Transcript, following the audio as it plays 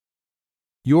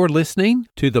You're listening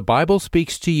to the Bible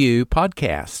Speaks to You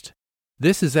podcast.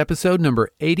 This is episode number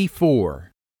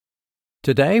 84.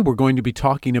 Today we're going to be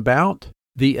talking about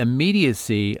the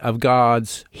immediacy of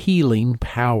God's healing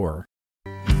power.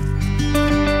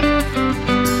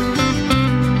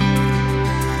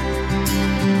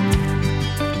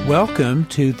 Welcome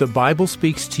to the Bible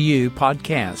Speaks to You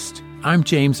podcast. I'm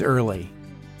James Early.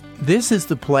 This is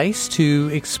the place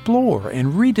to explore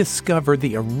and rediscover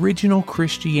the original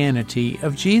Christianity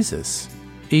of Jesus.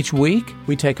 Each week,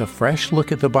 we take a fresh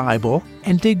look at the Bible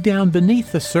and dig down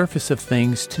beneath the surface of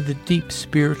things to the deep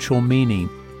spiritual meaning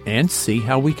and see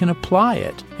how we can apply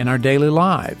it in our daily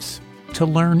lives to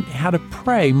learn how to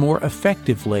pray more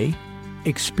effectively,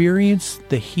 experience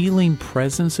the healing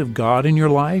presence of God in your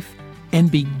life, and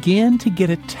begin to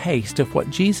get a taste of what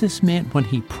Jesus meant when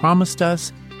He promised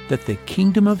us that the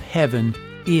kingdom of heaven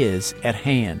is at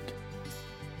hand.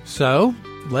 So,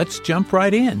 let's jump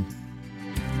right in.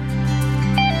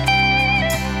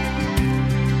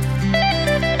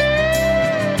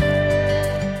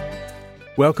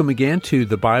 Welcome again to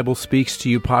the Bible Speaks to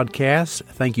You podcast.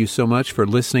 Thank you so much for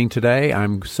listening today.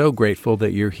 I'm so grateful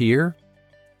that you're here.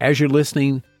 As you're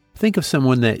listening, think of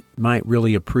someone that might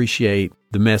really appreciate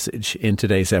the message in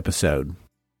today's episode.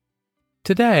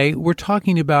 Today, we're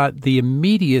talking about the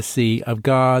immediacy of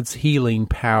God's healing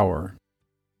power.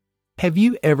 Have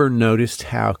you ever noticed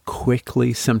how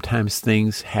quickly sometimes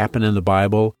things happen in the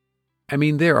Bible? I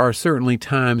mean, there are certainly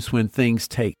times when things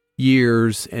take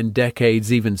years and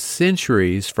decades, even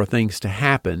centuries, for things to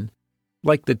happen,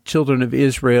 like the children of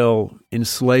Israel in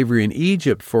slavery in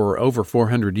Egypt for over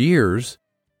 400 years,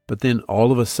 but then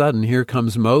all of a sudden, here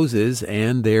comes Moses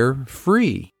and they're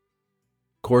free.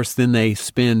 Of course, then they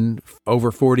spend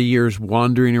over 40 years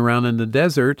wandering around in the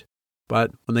desert, but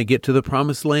when they get to the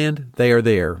promised land, they are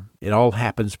there. It all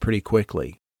happens pretty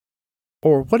quickly.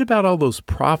 Or what about all those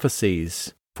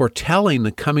prophecies foretelling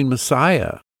the coming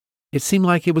Messiah? It seemed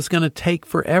like it was going to take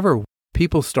forever.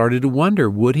 People started to wonder,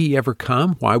 would he ever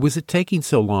come? Why was it taking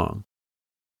so long?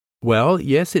 Well,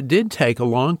 yes, it did take a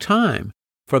long time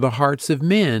for the hearts of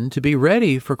men to be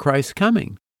ready for Christ's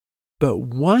coming. But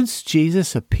once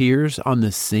Jesus appears on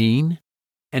the scene,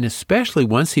 and especially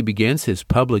once he begins his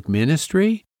public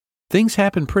ministry, things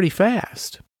happen pretty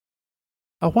fast.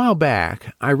 A while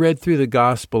back, I read through the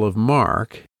Gospel of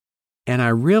Mark, and I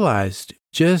realized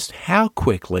just how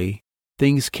quickly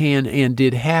things can and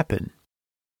did happen.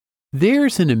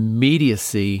 There's an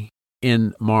immediacy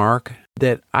in Mark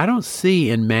that I don't see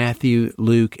in Matthew,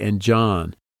 Luke, and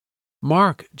John.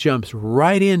 Mark jumps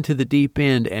right into the deep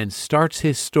end and starts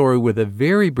his story with a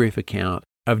very brief account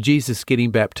of Jesus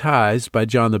getting baptized by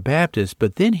John the Baptist,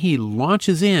 but then he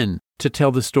launches in to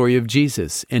tell the story of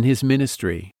Jesus and his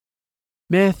ministry.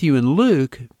 Matthew and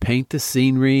Luke paint the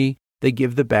scenery, they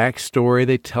give the backstory,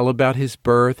 they tell about his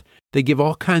birth, they give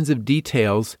all kinds of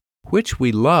details, which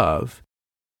we love,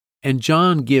 and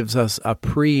John gives us a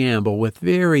preamble with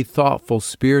very thoughtful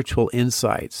spiritual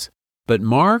insights. But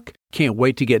Mark can't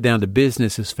wait to get down to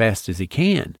business as fast as he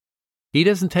can. He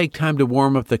doesn't take time to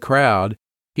warm up the crowd.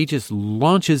 He just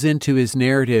launches into his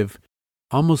narrative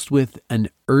almost with an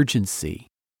urgency.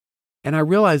 And I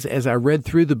realized as I read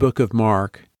through the book of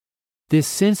Mark, this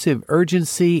sense of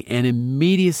urgency and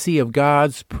immediacy of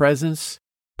God's presence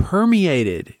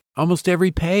permeated almost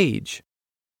every page.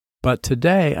 But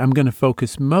today I'm going to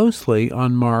focus mostly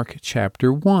on Mark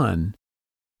chapter 1.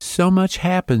 So much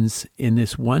happens in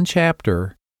this one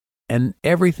chapter, and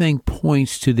everything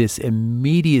points to this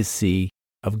immediacy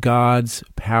of God's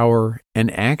power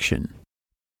and action.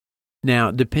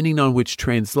 Now, depending on which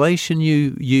translation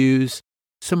you use,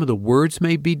 some of the words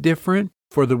may be different.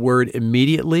 For the word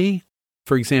immediately,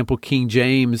 for example, King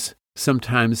James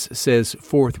sometimes says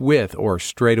forthwith or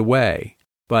straight away,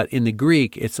 but in the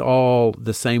Greek, it's all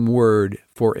the same word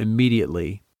for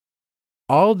immediately.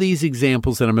 All these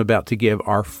examples that I'm about to give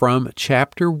are from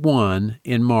chapter 1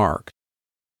 in Mark.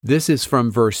 This is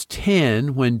from verse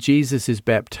 10 when Jesus is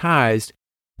baptized.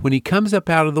 When he comes up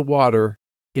out of the water,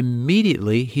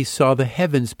 immediately he saw the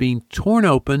heavens being torn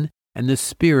open and the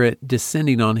Spirit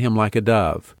descending on him like a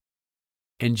dove.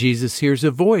 And Jesus hears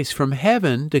a voice from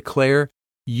heaven declare,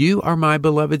 "You are my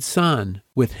beloved Son,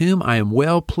 with whom I am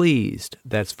well pleased."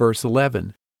 That's verse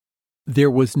 11. There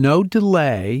was no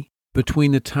delay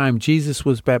between the time Jesus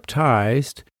was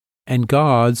baptized and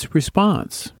God's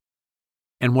response.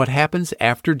 And what happens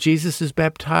after Jesus is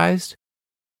baptized?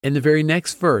 In the very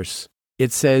next verse,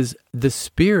 it says, the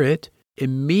Spirit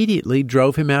immediately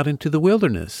drove him out into the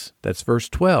wilderness. That's verse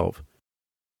 12.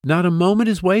 Not a moment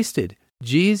is wasted.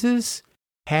 Jesus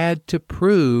had to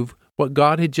prove what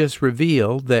God had just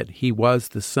revealed, that he was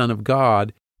the Son of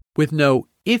God, with no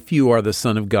if you are the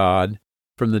Son of God,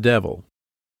 from the devil.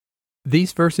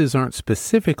 These verses aren't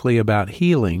specifically about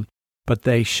healing, but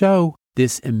they show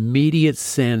this immediate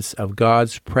sense of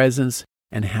God's presence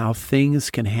and how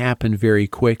things can happen very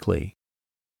quickly.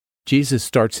 Jesus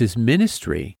starts his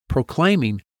ministry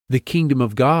proclaiming the kingdom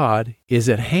of God is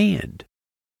at hand.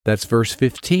 That's verse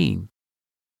 15.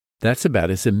 That's about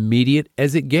as immediate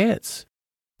as it gets.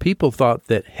 People thought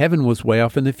that heaven was way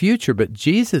off in the future, but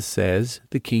Jesus says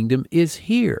the kingdom is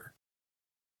here.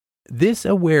 This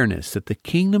awareness that the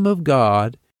kingdom of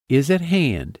God is at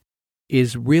hand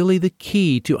is really the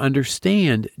key to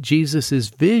understand Jesus'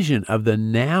 vision of the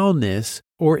nowness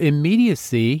or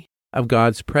immediacy of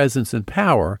God's presence and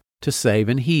power to save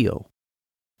and heal.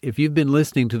 If you've been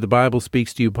listening to the Bible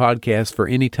Speaks to You podcast for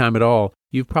any time at all,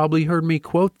 you've probably heard me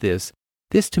quote this.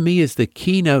 This to me is the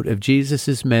keynote of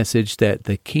Jesus' message that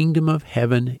the kingdom of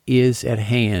heaven is at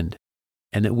hand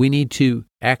and that we need to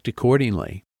act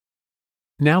accordingly.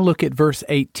 Now look at verse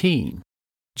 18.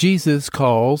 Jesus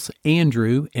calls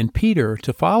Andrew and Peter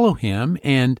to follow him,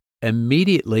 and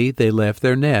immediately they left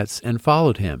their nets and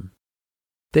followed him.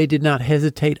 They did not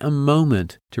hesitate a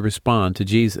moment to respond to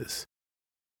Jesus.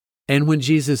 And when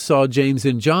Jesus saw James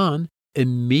and John,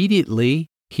 immediately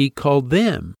he called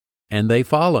them, and they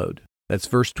followed. That's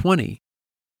verse 20.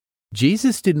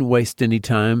 Jesus didn't waste any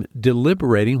time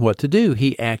deliberating what to do.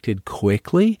 He acted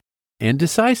quickly and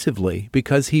decisively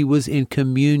because he was in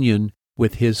communion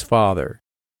with his Father.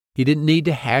 He didn't need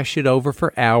to hash it over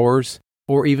for hours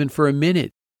or even for a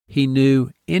minute. He knew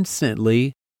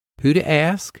instantly who to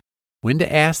ask, when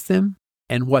to ask them,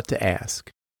 and what to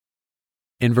ask.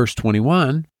 In verse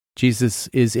 21, Jesus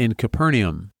is in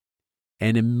Capernaum,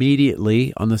 and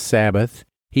immediately on the Sabbath,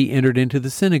 he entered into the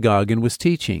synagogue and was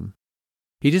teaching.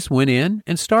 He just went in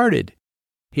and started.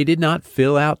 He did not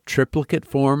fill out triplicate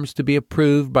forms to be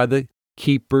approved by the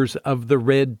keepers of the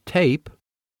red tape.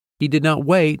 He did not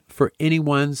wait for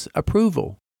anyone's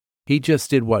approval. He just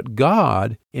did what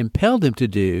God impelled him to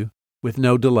do with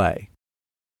no delay.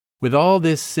 With all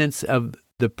this sense of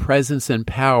the presence and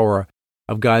power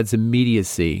of God's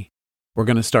immediacy, we're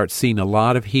going to start seeing a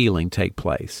lot of healing take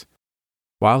place.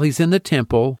 While he's in the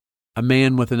temple, a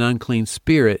man with an unclean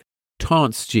spirit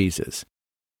taunts Jesus.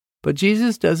 But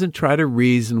Jesus doesn't try to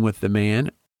reason with the man,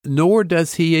 nor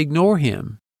does he ignore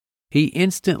him. He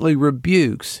instantly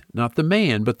rebukes not the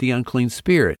man, but the unclean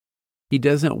spirit. He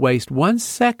doesn't waste 1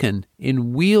 second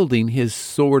in wielding his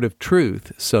sword of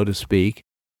truth, so to speak,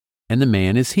 and the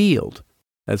man is healed.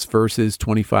 That's verses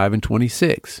 25 and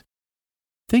 26.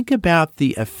 Think about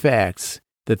the effects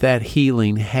that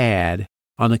healing had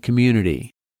on the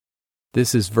community.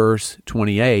 This is verse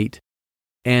 28.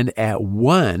 And at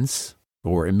once,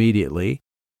 or immediately,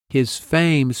 his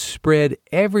fame spread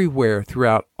everywhere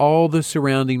throughout all the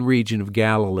surrounding region of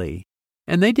Galilee.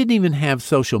 And they didn't even have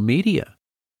social media,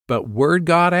 but word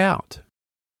got out.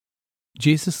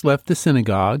 Jesus left the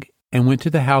synagogue and went to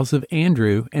the house of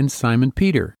Andrew and Simon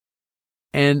Peter.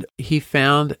 And he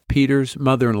found Peter's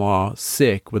mother-in-law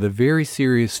sick with a very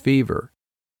serious fever.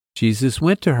 Jesus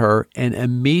went to her, and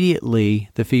immediately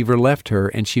the fever left her,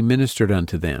 and she ministered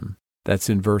unto them. That's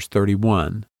in verse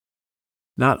 31.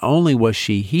 Not only was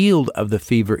she healed of the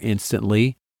fever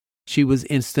instantly, she was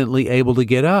instantly able to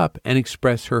get up and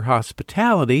express her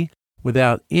hospitality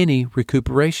without any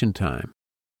recuperation time.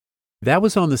 That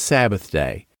was on the Sabbath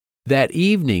day. That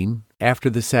evening, after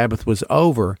the Sabbath was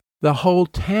over, the whole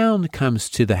town comes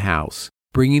to the house,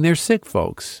 bringing their sick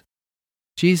folks.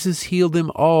 Jesus healed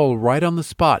them all right on the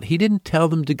spot. He didn't tell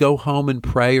them to go home and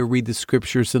pray or read the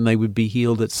scriptures and they would be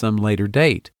healed at some later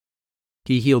date.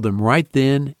 He healed them right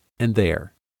then and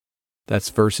there. That's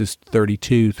verses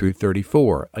 32 through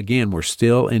 34. Again, we're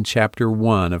still in chapter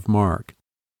 1 of Mark.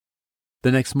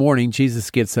 The next morning,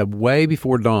 Jesus gets up way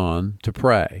before dawn to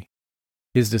pray.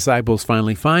 His disciples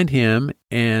finally find him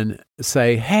and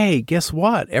say, "Hey, guess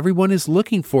what? Everyone is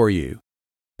looking for you."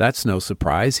 That's no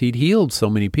surprise. He'd healed so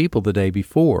many people the day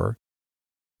before.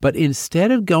 But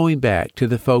instead of going back to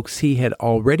the folks he had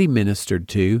already ministered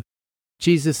to,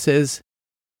 Jesus says,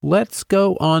 "Let's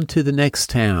go on to the next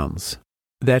towns."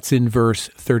 That's in verse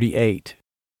 38.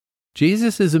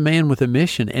 Jesus is a man with a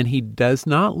mission, and he does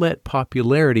not let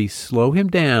popularity slow him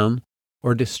down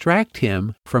or distract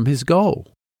him from his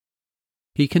goal.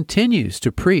 He continues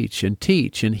to preach and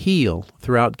teach and heal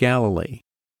throughout Galilee.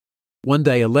 One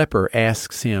day a leper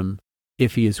asks him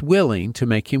if he is willing to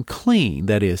make him clean,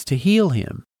 that is, to heal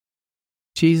him.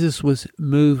 Jesus was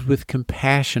moved with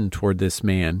compassion toward this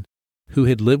man who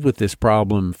had lived with this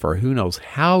problem for who knows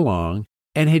how long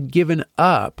and had given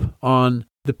up on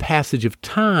the passage of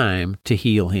time to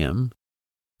heal him.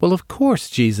 Well, of course,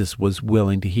 Jesus was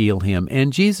willing to heal him,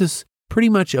 and Jesus pretty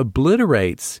much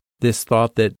obliterates this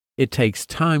thought that it takes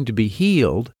time to be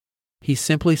healed. He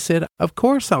simply said, "Of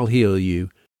course I'll heal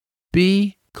you.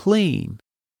 Be clean."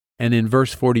 And in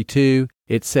verse 42,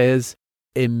 it says,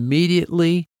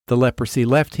 "Immediately the leprosy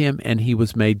left him and he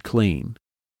was made clean."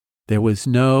 There was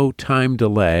no time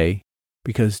delay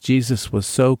because Jesus was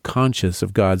so conscious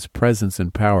of God's presence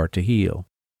and power to heal.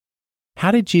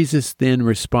 How did Jesus then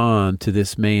respond to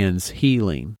this man's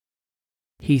healing?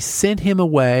 He sent him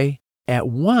away at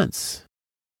once.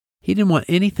 He didn't want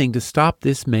anything to stop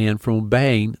this man from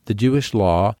obeying the Jewish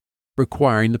law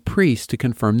requiring the priest to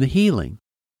confirm the healing.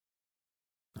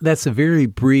 That's a very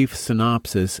brief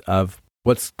synopsis of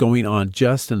what's going on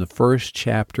just in the first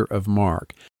chapter of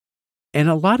Mark. And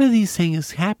a lot of these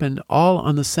things happened all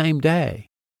on the same day.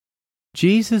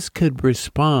 Jesus could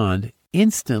respond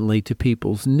instantly to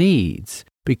people's needs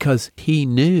because he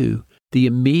knew the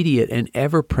immediate and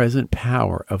ever-present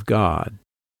power of God.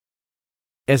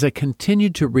 As I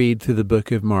continued to read through the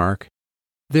book of Mark,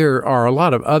 there are a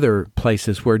lot of other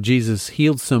places where Jesus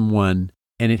healed someone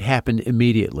and it happened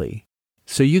immediately.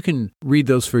 So you can read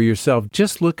those for yourself.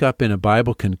 Just look up in a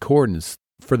Bible concordance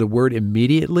for the word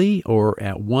immediately or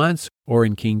at once, or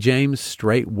in King James,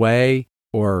 straightway,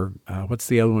 or what's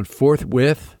the other one,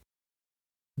 forthwith.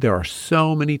 There are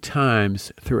so many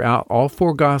times throughout all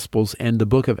four Gospels and the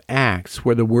book of Acts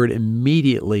where the word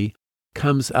immediately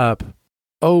comes up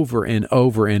over and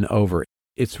over and over.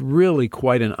 It's really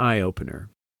quite an eye-opener.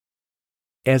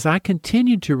 As I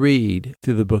continued to read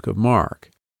through the book of Mark,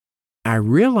 I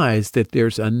realized that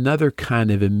there's another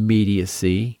kind of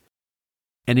immediacy,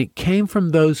 and it came from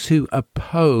those who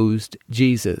opposed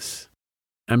Jesus.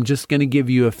 I'm just going to give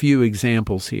you a few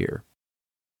examples here.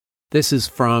 This is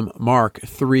from Mark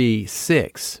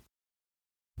 3:6.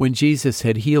 When Jesus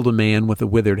had healed a man with a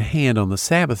withered hand on the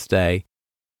Sabbath day,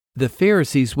 the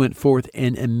Pharisees went forth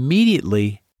and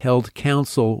immediately held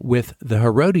counsel with the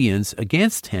Herodians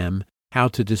against him, how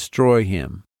to destroy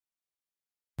him.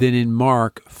 Then in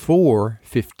Mark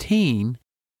 4:15,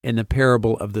 in the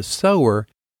parable of the sower,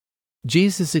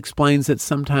 Jesus explains that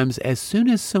sometimes as soon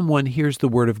as someone hears the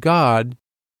word of God,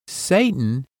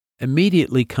 Satan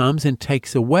immediately comes and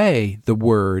takes away the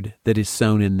word that is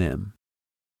sown in them.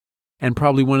 And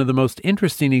probably one of the most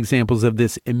interesting examples of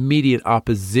this immediate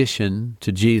opposition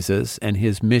to Jesus and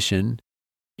his mission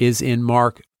is in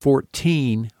Mark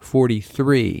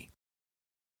 14:43.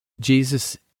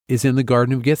 Jesus is in the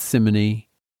Garden of Gethsemane,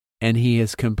 and he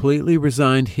has completely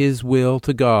resigned his will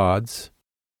to God's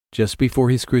just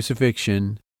before his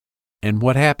crucifixion. And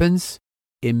what happens?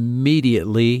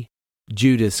 Immediately,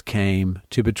 Judas came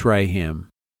to betray him.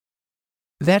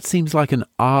 That seems like an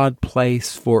odd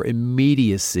place for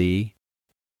immediacy,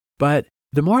 but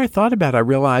the more I thought about it, I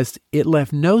realized it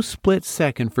left no split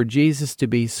second for Jesus to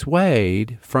be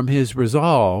swayed from his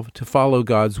resolve to follow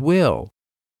God's will.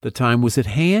 The time was at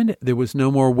hand. There was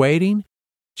no more waiting.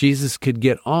 Jesus could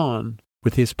get on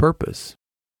with his purpose.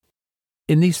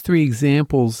 In these three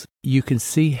examples, you can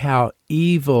see how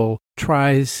evil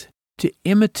tries to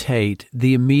imitate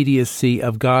the immediacy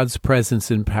of God's presence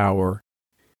and power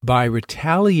by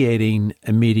retaliating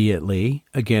immediately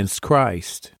against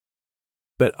Christ.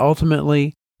 But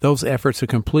ultimately, those efforts are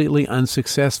completely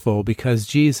unsuccessful because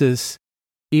Jesus,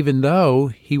 even though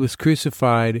he was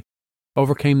crucified,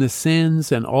 overcame the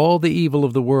sins and all the evil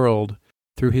of the world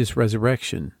through his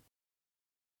resurrection.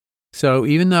 So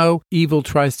even though evil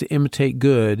tries to imitate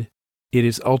good, it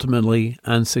is ultimately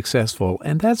unsuccessful.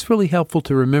 And that's really helpful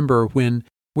to remember when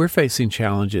we're facing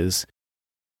challenges.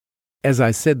 As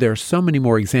I said, there are so many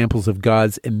more examples of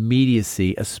God's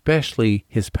immediacy, especially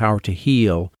his power to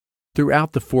heal,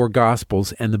 throughout the four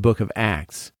Gospels and the book of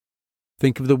Acts.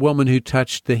 Think of the woman who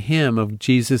touched the hem of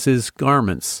Jesus'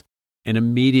 garments, and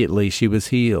immediately she was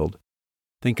healed.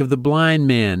 Think of the blind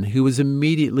man who was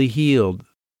immediately healed.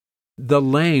 The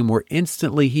lame were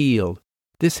instantly healed.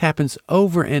 This happens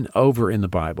over and over in the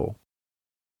Bible.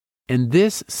 And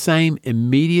this same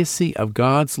immediacy of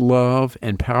God's love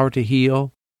and power to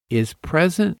heal is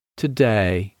present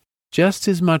today just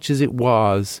as much as it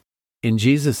was in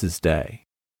Jesus' day.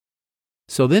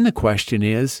 So then the question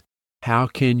is, how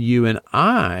can you and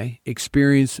I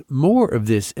experience more of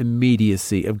this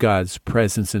immediacy of God's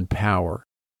presence and power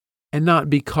and not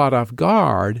be caught off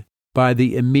guard by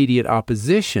the immediate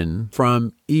opposition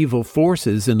from evil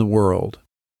forces in the world?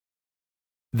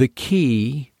 The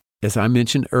key, as I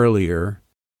mentioned earlier,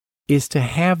 is to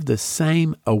have the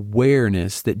same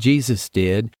awareness that Jesus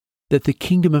did, that the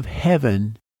kingdom of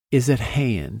heaven is at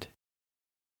hand.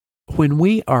 When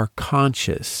we are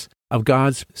conscious of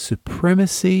God's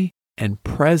supremacy and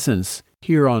presence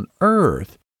here on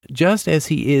earth, just as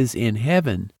He is in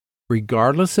heaven,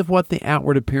 regardless of what the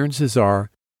outward appearances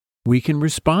are, we can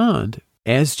respond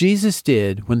as Jesus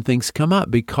did when things come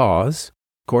up because,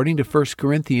 according to 1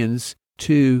 Corinthians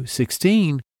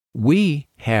 2:16, we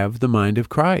have the mind of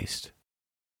Christ.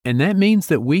 And that means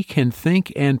that we can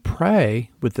think and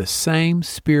pray with the same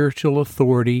spiritual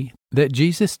authority that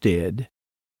Jesus did.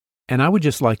 And I would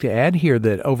just like to add here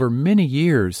that over many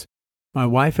years, my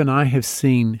wife and I have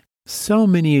seen so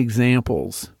many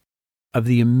examples of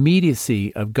the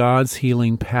immediacy of God's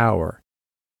healing power.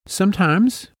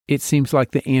 Sometimes it seems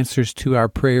like the answers to our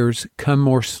prayers come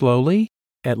more slowly,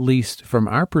 at least from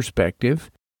our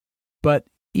perspective. But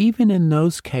even in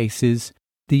those cases,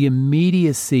 the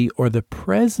immediacy or the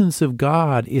presence of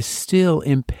God is still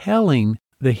impelling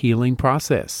the healing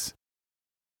process.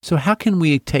 So how can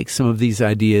we take some of these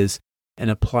ideas and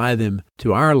apply them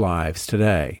to our lives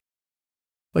today?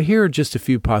 Well, here are just a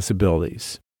few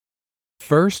possibilities.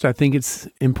 First, I think it's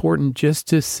important just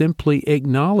to simply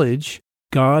acknowledge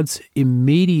God's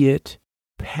immediate,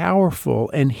 powerful,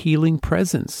 and healing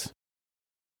presence.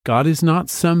 God is not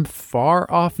some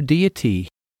far-off deity.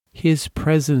 His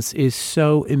presence is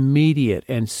so immediate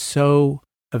and so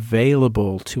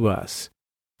available to us,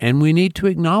 and we need to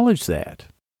acknowledge that.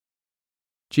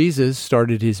 Jesus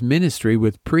started His ministry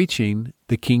with preaching,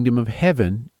 "The kingdom of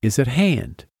heaven is at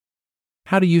hand."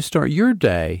 How do you start your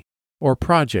day or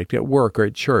project at work or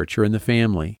at church or in the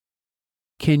family?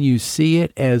 Can you see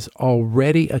it as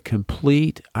already a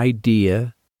complete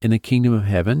idea in the kingdom of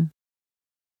heaven?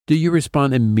 Do you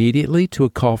respond immediately to a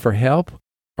call for help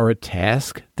or a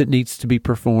task that needs to be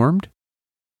performed?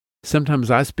 Sometimes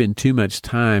I spend too much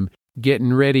time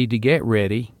getting ready to get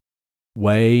ready,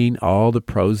 weighing all the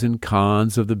pros and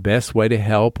cons of the best way to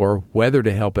help or whether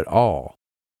to help at all.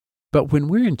 But when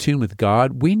we're in tune with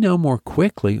God, we know more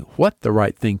quickly what the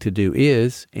right thing to do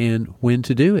is and when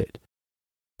to do it.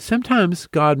 Sometimes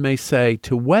God may say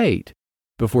to wait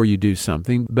before you do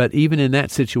something, but even in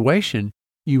that situation,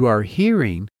 you are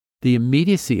hearing the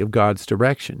immediacy of God's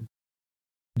direction.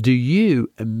 Do you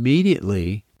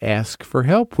immediately ask for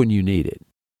help when you need it?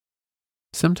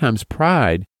 Sometimes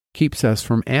pride keeps us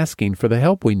from asking for the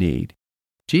help we need.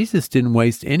 Jesus didn't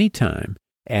waste any time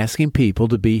asking people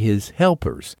to be His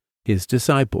helpers, His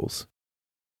disciples.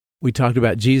 We talked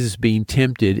about Jesus being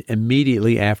tempted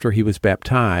immediately after He was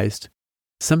baptized,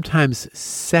 sometimes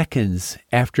seconds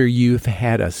after you've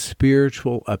had a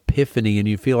spiritual epiphany and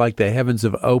you feel like the heavens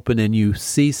have opened and you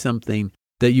see something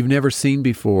that you've never seen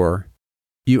before.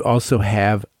 You also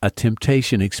have a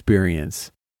temptation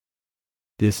experience.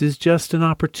 This is just an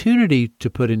opportunity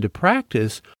to put into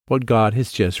practice what God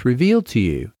has just revealed to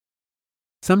you.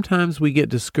 Sometimes we get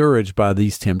discouraged by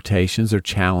these temptations or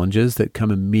challenges that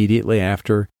come immediately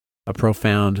after a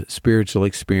profound spiritual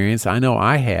experience. I know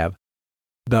I have,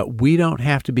 but we don't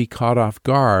have to be caught off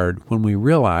guard when we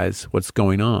realize what's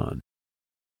going on.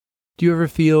 Do you ever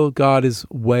feel God is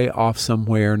way off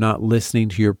somewhere, not listening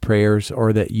to your prayers,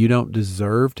 or that you don't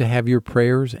deserve to have your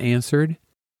prayers answered?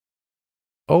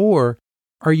 Or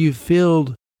are you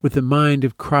filled with the mind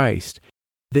of Christ,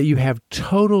 that you have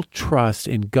total trust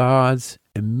in God's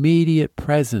immediate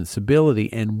presence,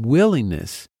 ability, and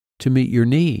willingness to meet your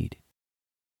need?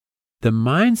 The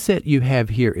mindset you have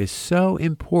here is so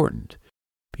important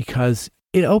because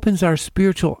it opens our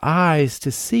spiritual eyes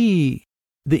to see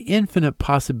the infinite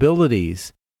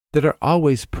possibilities that are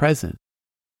always present.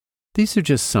 These are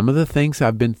just some of the things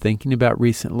I've been thinking about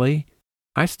recently.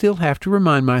 I still have to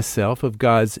remind myself of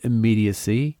God's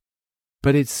immediacy,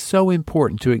 but it's so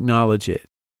important to acknowledge it.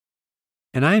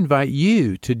 And I invite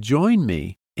you to join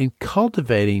me in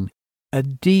cultivating a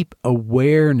deep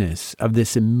awareness of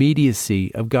this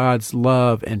immediacy of God's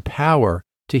love and power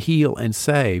to heal and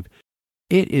save.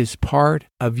 It is part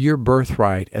of your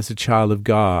birthright as a child of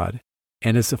God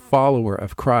and as a follower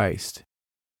of Christ.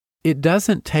 It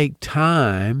doesn't take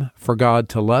time for God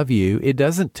to love you. It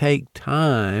doesn't take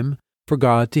time for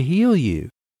God to heal you.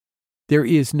 There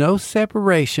is no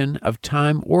separation of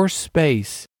time or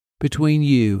space between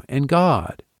you and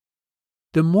God.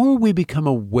 The more we become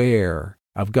aware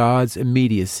of God's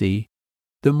immediacy,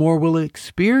 the more we'll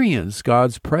experience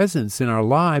God's presence in our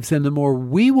lives, and the more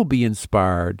we will be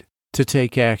inspired to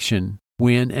take action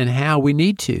when and how we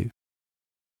need to.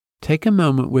 Take a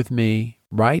moment with me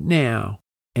right now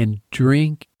and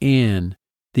drink in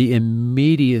the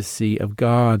immediacy of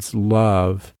God's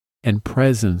love and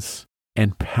presence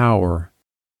and power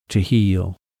to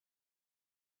heal.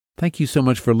 Thank you so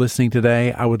much for listening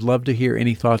today. I would love to hear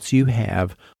any thoughts you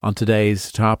have on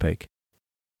today's topic.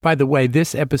 By the way,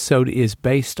 this episode is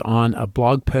based on a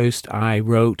blog post I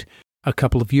wrote a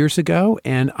couple of years ago,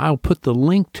 and I'll put the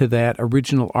link to that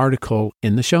original article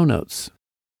in the show notes.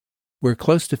 We're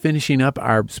close to finishing up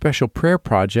our special prayer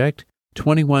project,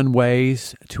 21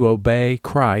 Ways to Obey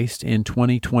Christ in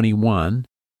 2021.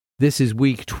 This is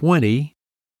week 20,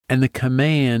 and the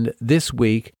command this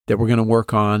week that we're going to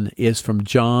work on is from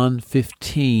John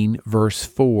 15, verse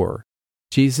 4.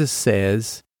 Jesus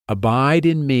says, "Abide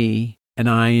in me, and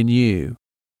I in you.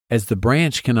 As the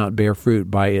branch cannot bear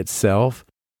fruit by itself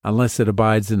unless it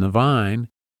abides in the vine,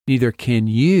 neither can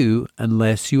you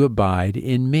unless you abide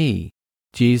in me."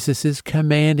 Jesus is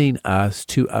commanding us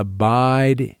to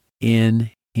abide in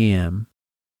Him.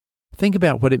 Think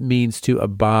about what it means to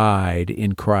abide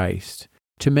in Christ,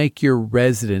 to make your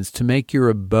residence, to make your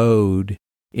abode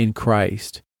in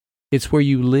Christ. It's where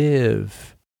you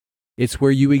live. It's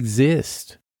where you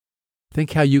exist.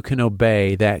 Think how you can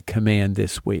obey that command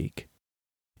this week.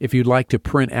 If you'd like to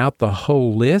print out the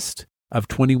whole list of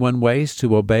 21 ways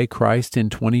to obey Christ in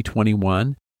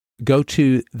 2021, go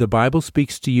to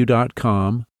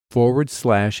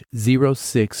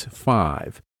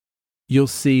thebiblespeakstoyou.com/065. You'll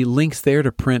see links there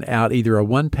to print out either a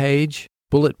one-page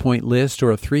bullet point list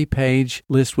or a 3-page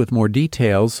list with more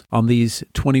details on these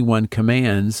 21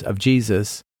 commands of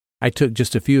Jesus. I took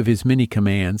just a few of his many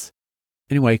commands.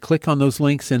 Anyway, click on those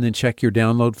links and then check your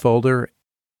download folder.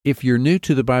 If you're new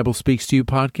to the Bible Speaks to You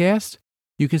podcast,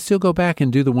 you can still go back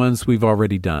and do the ones we've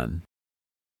already done.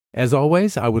 As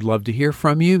always, I would love to hear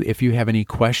from you if you have any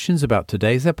questions about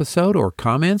today's episode or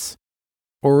comments,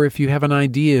 or if you have an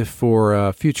idea for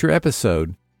a future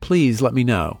episode, please let me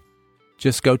know.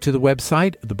 Just go to the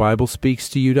website,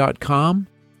 thebiblespeakstoyou.com,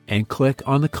 and click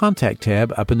on the Contact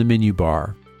tab up in the menu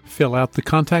bar. Fill out the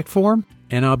contact form,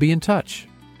 and I'll be in touch.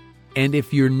 And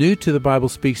if you're new to the Bible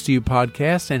Speaks to You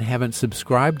podcast and haven't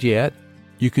subscribed yet,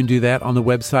 you can do that on the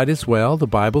website as well,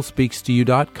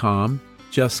 thebiblespeakstoyou.com.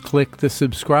 Just click the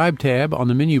subscribe tab on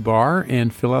the menu bar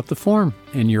and fill out the form,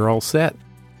 and you're all set.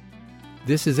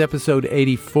 This is episode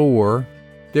 84.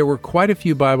 There were quite a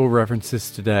few Bible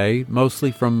references today,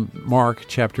 mostly from Mark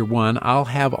chapter 1. I'll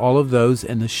have all of those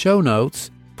in the show notes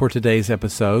for today's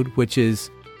episode, which is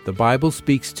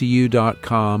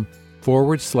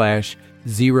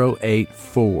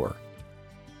thebiblespeakstoyou.com/084.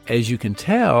 As you can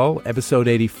tell, episode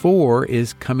 84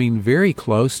 is coming very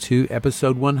close to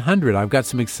episode 100. I've got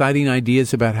some exciting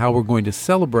ideas about how we're going to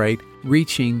celebrate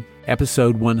reaching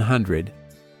episode 100.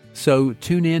 So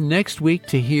tune in next week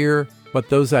to hear what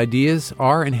those ideas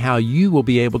are and how you will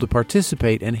be able to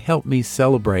participate and help me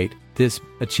celebrate this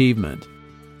achievement.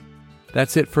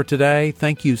 That's it for today.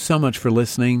 Thank you so much for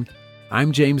listening.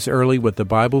 I'm James Early with the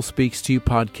Bible Speaks to You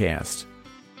podcast.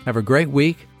 Have a great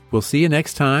week. We'll see you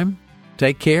next time.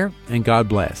 Take care, and God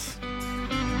bless.